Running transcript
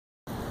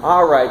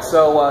All right,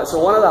 so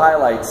one of the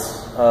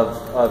highlights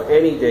of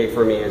any day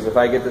for me is if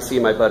I get to see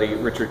my buddy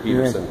Richard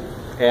Peterson.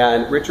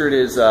 And Richard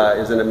is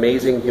an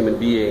amazing human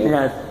being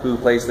who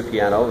plays the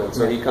piano, and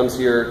so he comes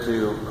here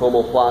to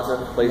Como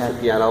Plaza, plays the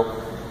piano,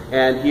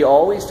 and he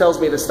always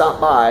tells me to stop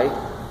by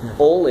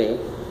only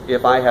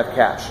if I have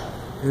cash.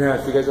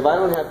 Because if I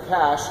don't have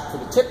cash for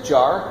the tip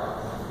jar,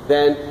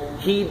 then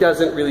he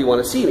doesn't really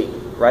want to see me,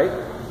 right?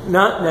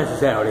 Not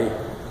necessarily.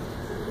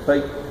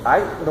 But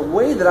the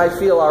way that I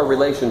feel our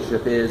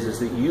relationship is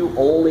that you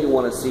only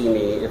want to see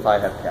me if I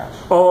have cash.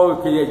 Oh,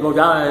 go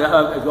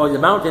down go to the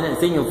mountain and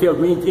sing a field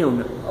green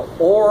tune.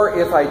 Or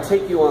if I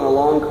take you on a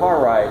long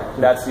car ride,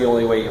 that's the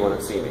only way you want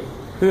to see me.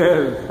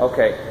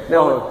 Okay.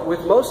 Now,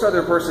 with most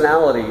other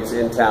personalities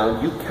in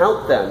town, you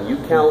count them. You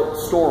count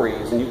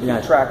stories, and you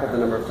keep track of the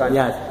number of times.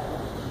 Yes.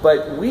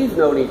 But we've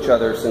known each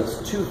other since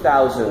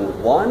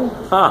 2001.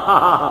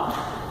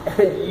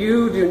 And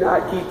you do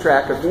not keep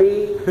track of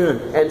me,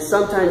 and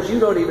sometimes you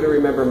don't even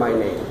remember my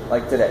name,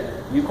 like today.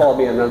 You called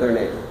me another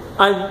name.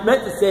 I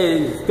meant to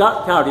say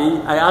Scott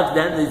County, I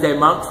accidentally said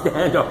Mount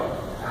Stanhope.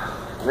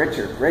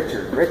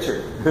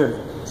 Richard.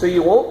 So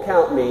you won't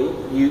count me,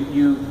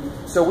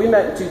 so we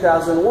met in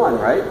 2001,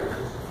 right?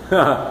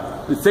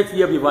 The 6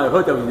 years before I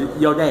heard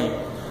of your name.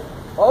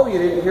 Oh, you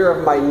didn't hear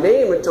of my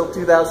name until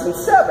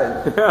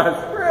 2007?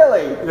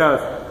 Really?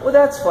 Yes. Well,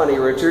 that's funny,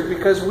 Richard,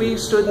 because we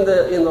stood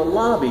in the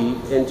lobby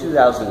in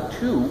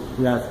 2002.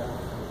 Yes.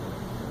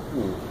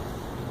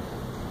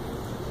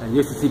 I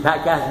used to see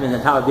Pat Cashman in the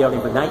Tower Building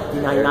from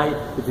 1999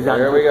 to 2002.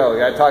 There we go. We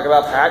got to talk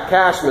about Pat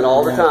Cashman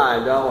all the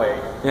time, don't we?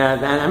 Yeah,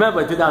 and I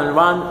remember in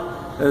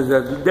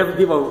 2001, different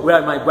people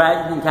wearing my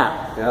Brandon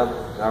cap. Yeah,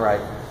 all right.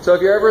 So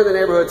if you're ever in the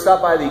neighborhood,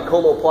 stop by the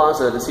Como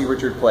Plaza to see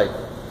Richard play.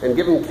 And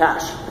give him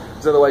cash,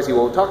 because otherwise he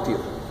won't talk to you,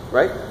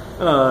 right?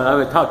 I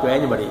would talk to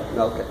anybody.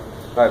 Okay.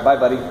 All right, bye,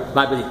 buddy.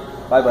 Bye, buddy.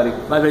 Bye, buddy.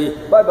 Bye, buddy.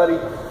 Bye, buddy.